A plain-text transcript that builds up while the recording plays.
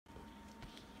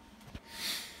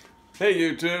Hey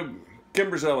YouTube, Kim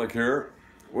Brzelic here.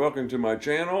 Welcome to my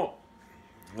channel.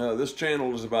 This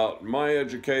channel is about my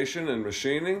education in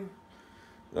machining.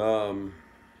 You're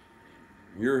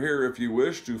here if you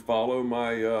wish to follow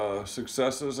my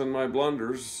successes and my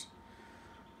blunders.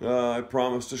 I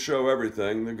promise to show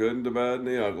everything, the good and the bad and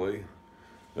the ugly.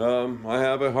 I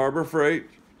have a Harbor Freight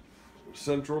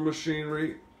Central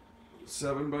Machinery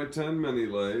 7x10 mini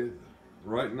lathe.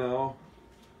 Right now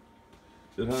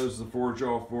it has the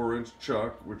 4-jaw 4-inch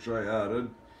chuck, which I added.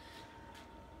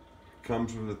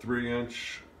 Comes with a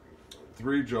 3-inch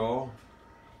 3-jaw.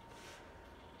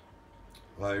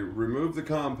 I removed the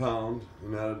compound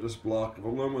and added this block of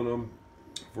aluminum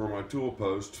for my tool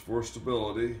post for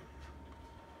stability.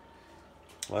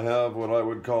 I have what I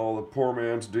would call the poor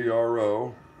man's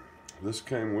DRO. This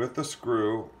came with the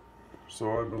screw,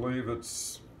 so I believe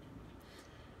it's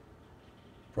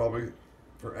probably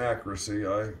for accuracy.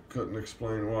 I couldn't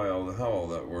explain how all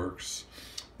that works.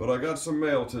 But I got some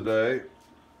mail today.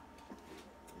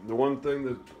 The one thing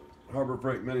that Harbor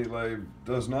Freight Mini Lathe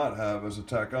does not have is a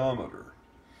tachometer.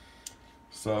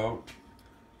 So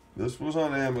this was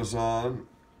on Amazon.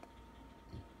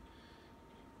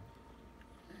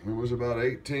 It was about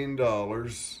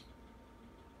 $18.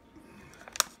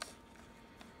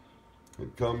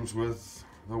 It comes with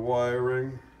the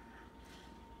wiring,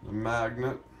 the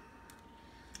magnet,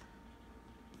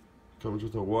 comes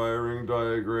with a wiring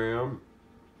diagram.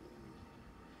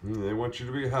 And they want you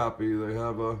to be happy. They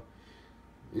have a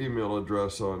email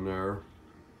address on there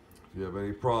if you have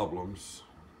any problems.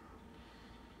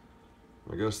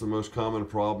 I guess the most common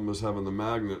problem is having the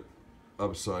magnet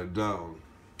upside down.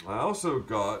 I also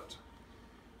got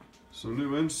some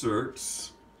new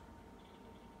inserts.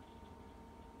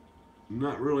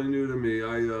 Not really new to me.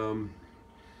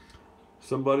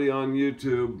 Somebody on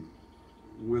YouTube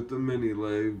with the mini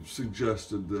lathe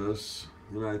suggested this,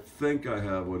 and I think I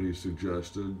have what he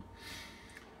suggested.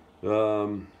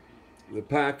 The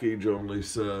package only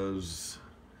says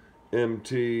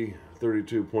MT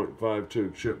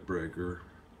 32.52 chip breaker.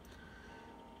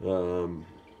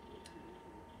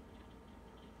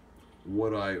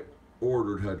 What I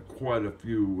ordered had quite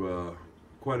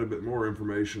a bit more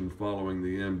information following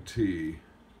the MT,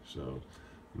 so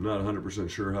I'm not 100%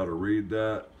 sure how to read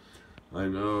that. I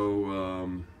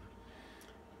know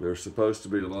there's supposed to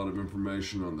be a lot of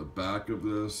information on the back of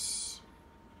this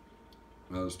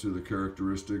as to the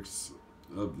characteristics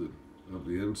of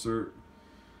the insert,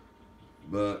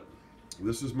 but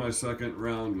this is my second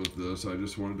round with this. I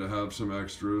just wanted to have some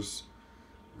extras.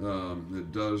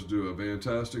 It does do a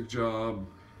fantastic job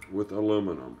with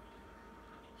aluminum.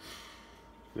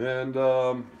 And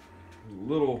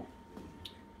little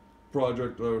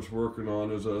project I was working on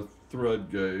is a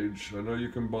thread gauge. I know you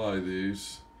can buy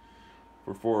these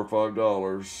for $4 or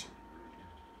 $5,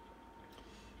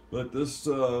 but this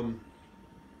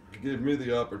gave me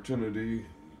the opportunity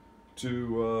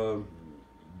to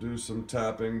do some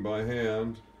tapping by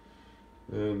hand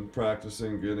and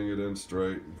practicing getting it in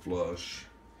straight and flush.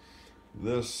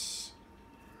 This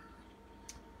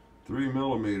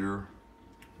 3mm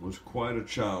was quite a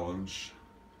challenge.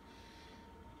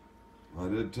 I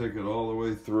did take it all the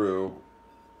way through,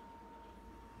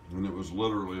 and it was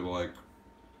literally like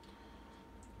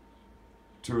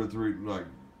two or three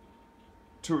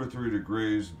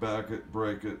degrees, back it,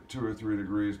 break it, 2 or 3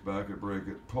 degrees, back it, break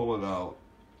it, pull it out,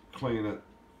 clean it,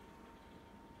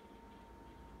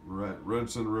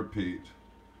 rinse and repeat.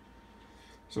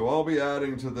 So I'll be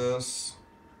adding to this,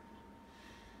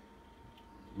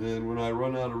 and when I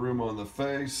run out of room on the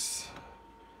face,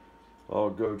 I'll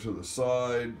go to the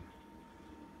side,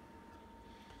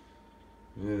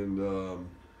 and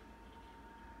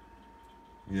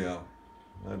yeah,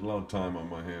 I had a lot of time on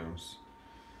my hands.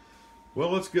 Well,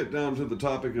 let's get down to the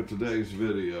topic of today's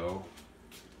video,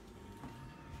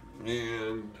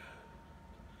 and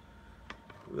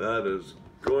that is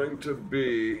going to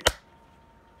be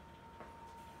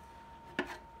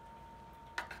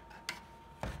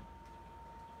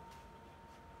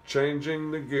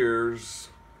changing the gears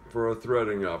for a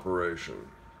threading operation.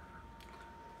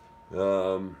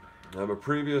 I have a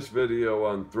previous video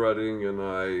on threading, and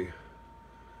I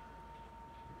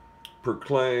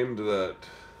proclaimed that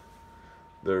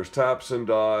there's taps and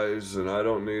dies, and I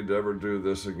don't need to ever do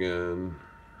this again.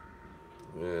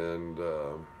 And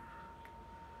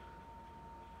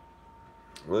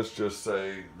let's just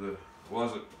say that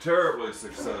wasn't terribly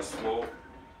successful.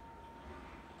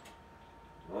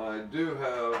 I do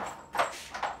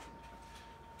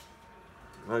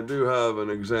have an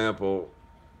example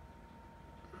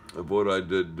of what I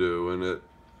did do, and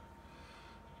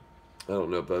I don't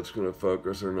know if that's going to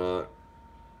focus or not.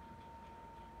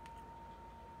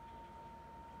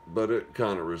 but it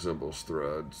kind of resembles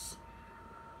threads.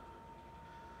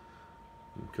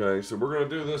 Okay, so we're going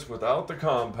to do this without the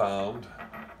compound.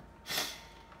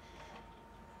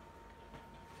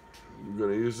 I'm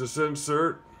going to use this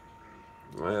insert.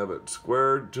 I have it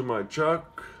squared to my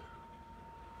chuck.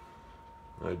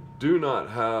 I do not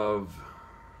have,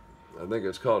 I think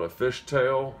it's called a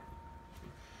fishtail.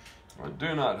 I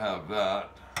do not have that.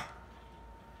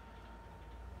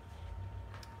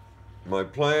 My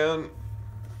plan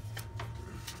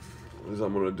is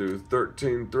I'm going to do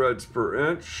 13 threads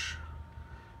per inch.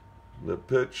 The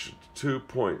pitch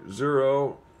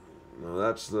 2.0. Now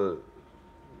that's the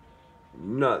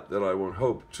nut that I would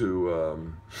hope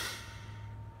to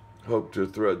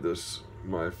thread this,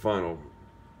 my final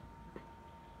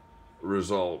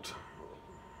result,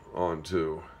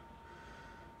 onto.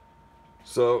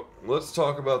 So let's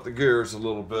talk about the gears a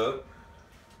little bit.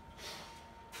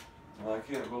 I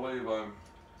can't believe I'm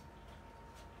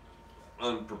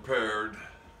unprepared.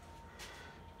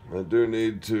 I do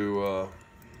need to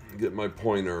get my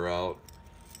pointer out.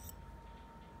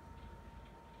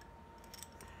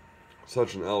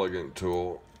 Such an elegant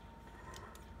tool.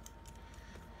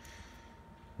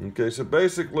 Okay, so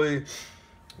basically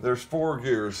there's 4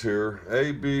 gears here,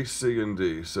 A, B, C, and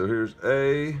D. So here's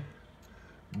A,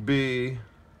 B,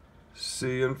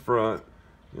 C in front,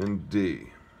 and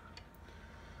D.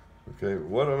 Okay,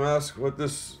 what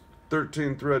this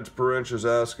 13 threads per inch is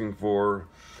asking for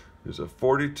is a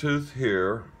 40 tooth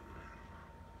here,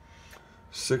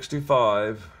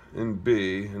 65 in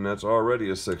B, and that's already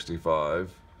a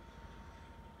 65,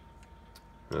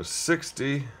 a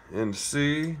 60 in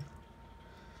C,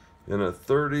 and a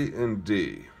 30 in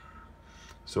D.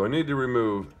 So I need to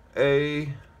remove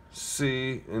A,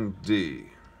 C, and D.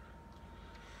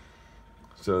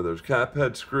 So there's cap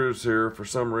head screws here. For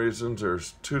some reasons,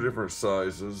 there's 2 different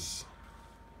sizes.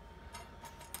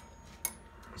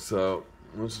 So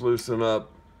let's loosen up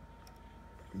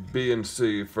B and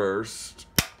C first.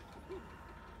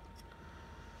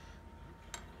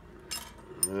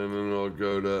 And then I'll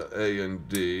go to A and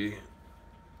D.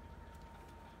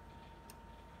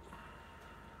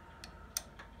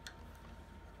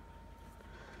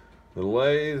 The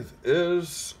lathe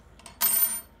is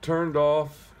turned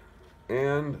off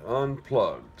and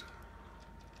unplugged.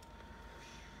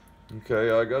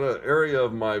 Okay, I got an area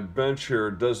of my bench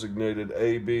here designated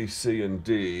A, B, C, and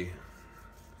D.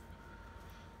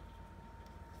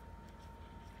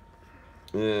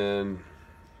 And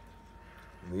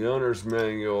the owner's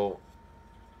manual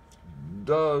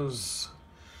does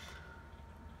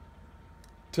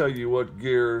tell you what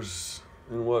gears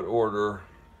in what order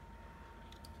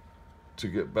to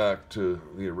get back to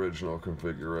the original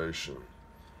configuration.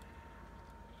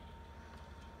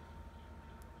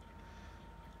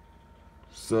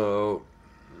 So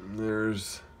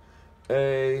there's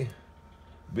A,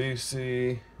 B,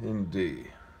 C, and D.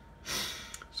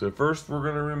 So first we're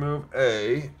going to remove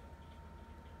A.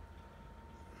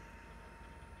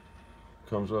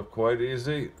 Comes off quite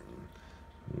easy.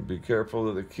 Be careful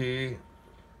that the key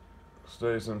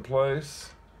stays in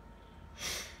place.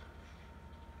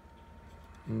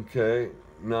 Okay,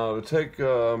 now to take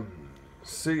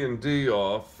C and D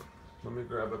off, let me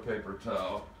grab a paper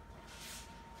towel.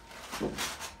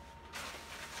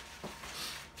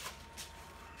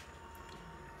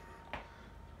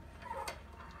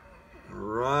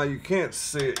 Right, you can't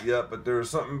see it yet, but there's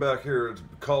something back here. It's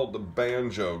called the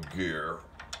Banjo Gear.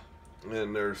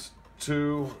 And there's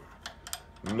 2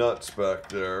 nuts back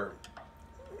there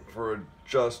for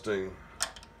adjusting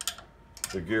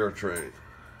the gear train.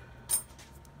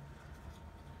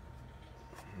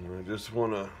 And I just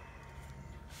want to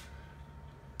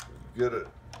get it.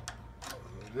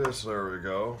 There we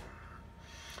go.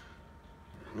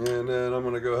 And then I'm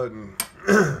going to go ahead and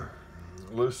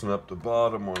loosen up the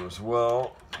bottom one as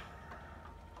well.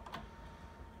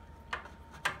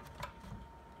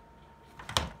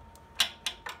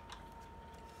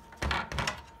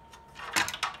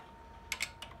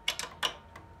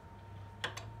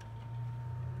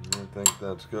 I think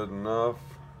that's good enough.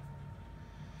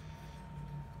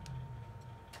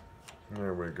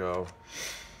 There we go.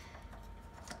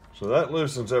 So that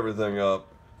loosens everything up.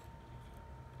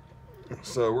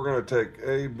 So we're going to take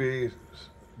A, B.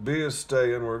 B is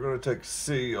staying. We're going to take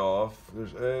C off.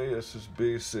 There's A, this is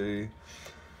B, C.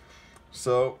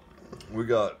 So we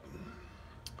got,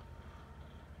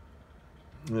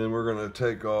 and then we're going to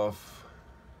take off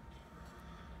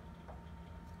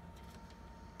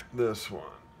this one.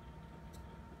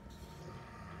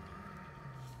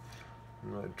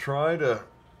 And I try to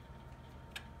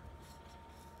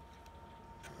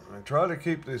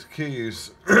keep these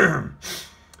keys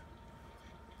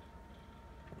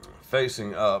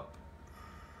facing up.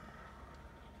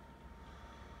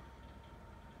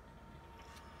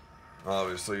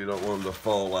 Obviously, you don't want them to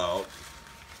fall out.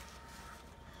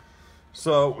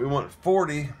 So we want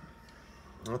 40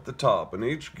 at the top, and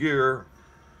each gear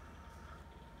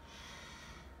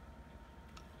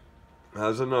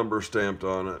has a number stamped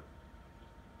on it.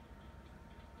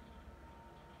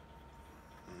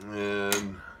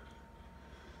 And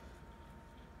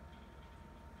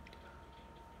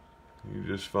you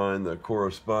just find the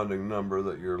corresponding number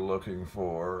that you're looking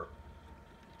for.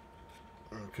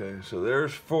 Okay, so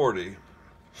there's 40.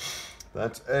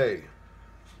 That's A.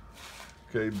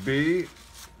 Okay, B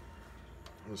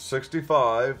is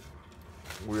 65.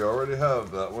 We already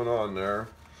have that one on there.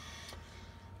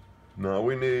 Now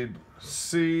we need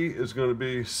C is going to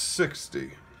be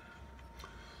 60.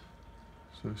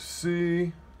 So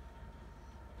C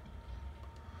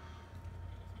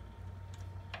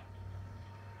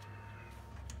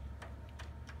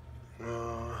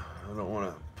I don't want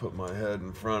to put my head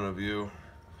in front of you, in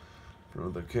front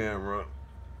of the camera.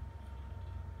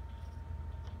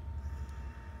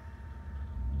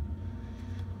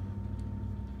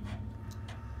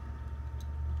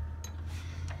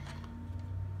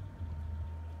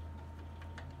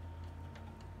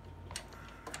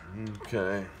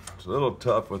 Okay, it's a little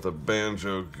tough with a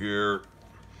Banjo Gear.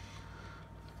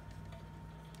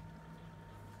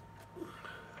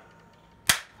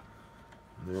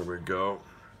 There we go.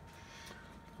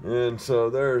 And so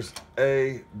there's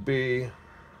A, B,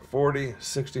 40,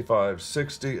 65,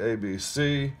 60, A, B,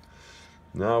 C.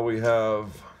 Now we have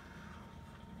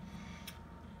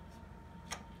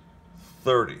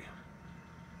 30.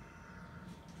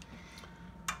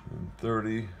 And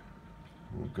 30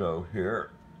 will go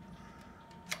here.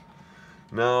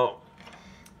 Now,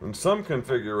 in some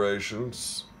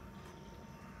configurations,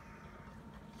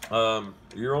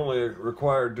 you're only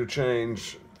required to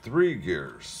change 3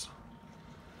 gears.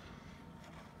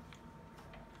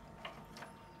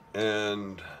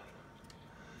 And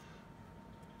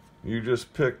you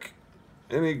just pick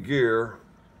any gear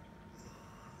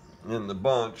in the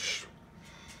bunch,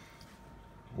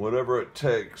 whatever it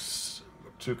takes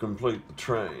to complete the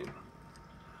train.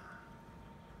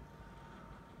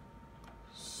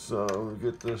 So we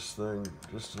get this thing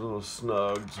just a little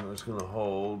snug, so it's going to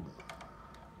hold.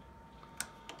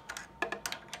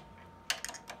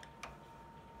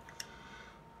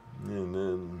 And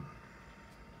then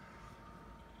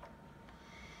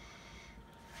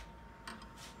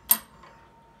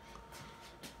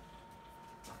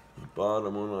the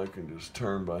bottom one I can just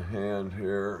turn by hand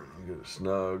here and get it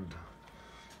snugged.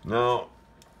 Now,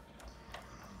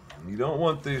 you don't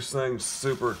want these things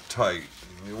super tight.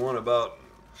 You want about,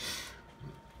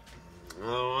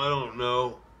 oh, I don't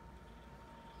know,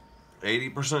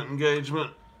 80%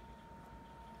 engagement.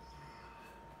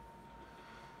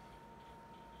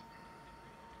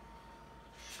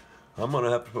 I'm going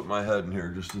to have to put my head in here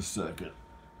just a second.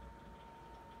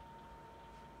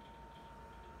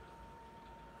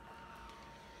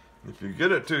 If you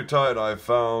get it too tight, I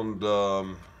found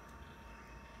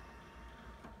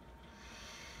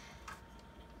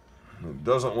it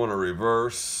doesn't want to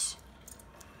reverse.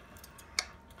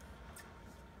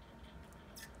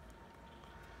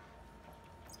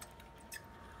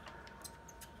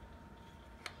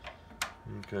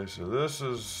 Okay, so this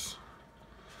is,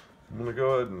 I'm going to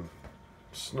go ahead and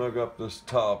snug up this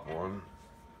top one.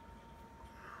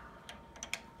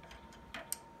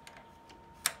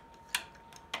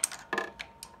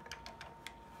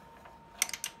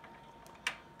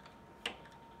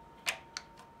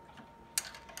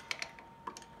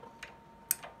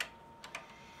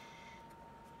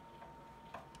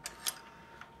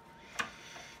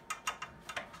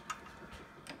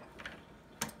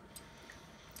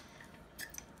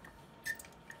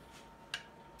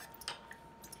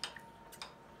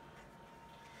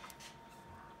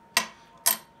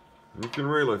 You can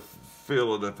really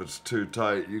feel it if it's too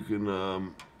tight. You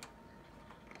can,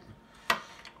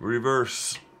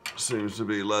 reverse seems to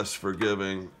be less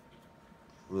forgiving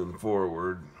than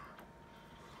forward.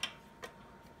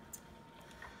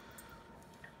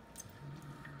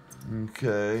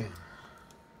 Okay.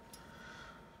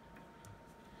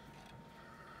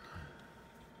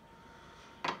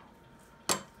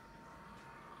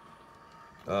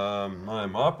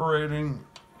 I'm operating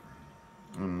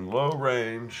in low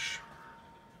range.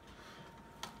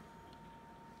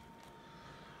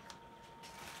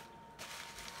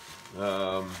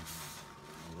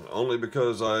 Only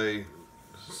because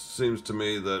seems to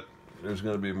me that there's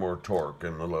going to be more torque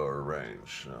in the lower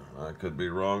range. I could be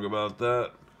wrong about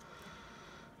that.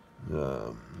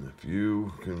 If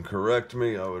you can correct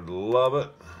me, I would love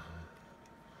it.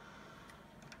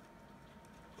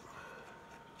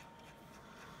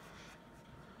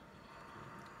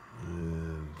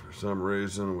 some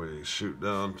reason we shoot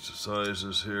down to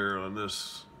sizes here on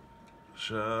this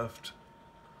shaft.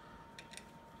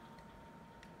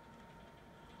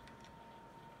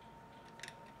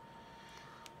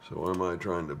 So why am I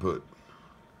trying to put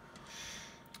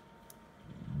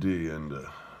D into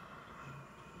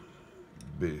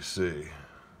BC?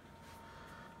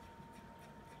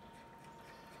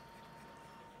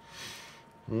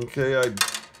 Okay,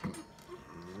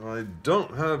 I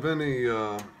don't have any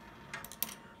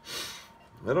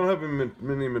I don't have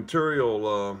any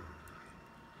material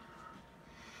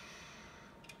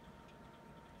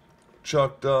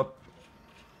chucked up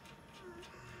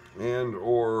and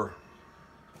or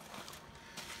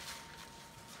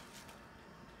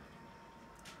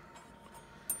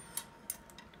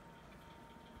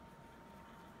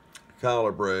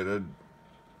calibrated.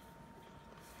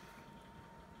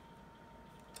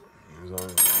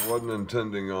 I wasn't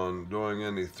intending on doing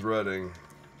any threading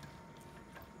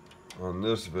on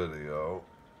this video,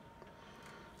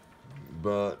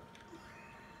 but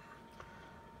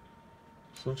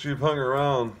since you've hung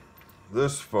around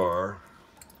this far,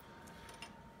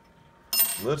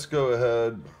 let's go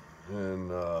ahead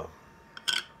and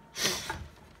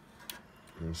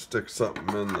stick something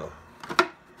in the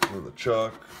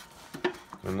chuck,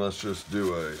 and let's just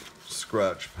do a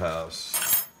scratch pass